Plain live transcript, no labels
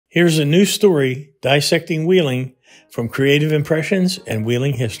Here's a new story, Dissecting Wheeling, from Creative Impressions and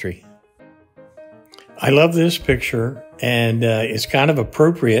Wheeling History. I love this picture, and it's kind of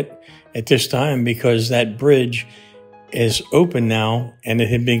appropriate at this time because that bridge is open now, and it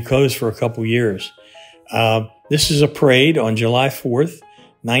had been closed for a couple years. This is a parade on July 4th,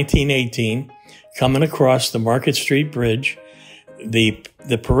 1918, coming across the Market Street Bridge. The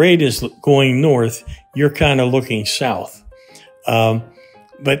parade is going north. You're kind of looking south.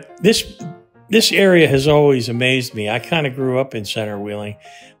 But this area has always amazed me. I kind of grew up in Center Wheeling,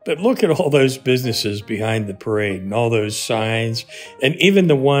 but look at all those businesses behind the parade and all those signs, and even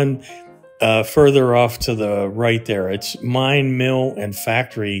the one further off to the right there. It's mine, mill, and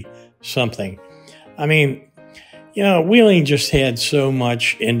factory something. I mean, you know, Wheeling just had so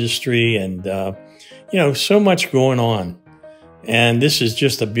much industry and, you know, so much going on. And this is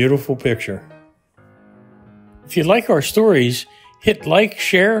just a beautiful picture. If you like our stories, hit like,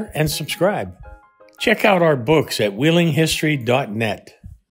 share, and subscribe. Check out our books at wheelinghistory.net.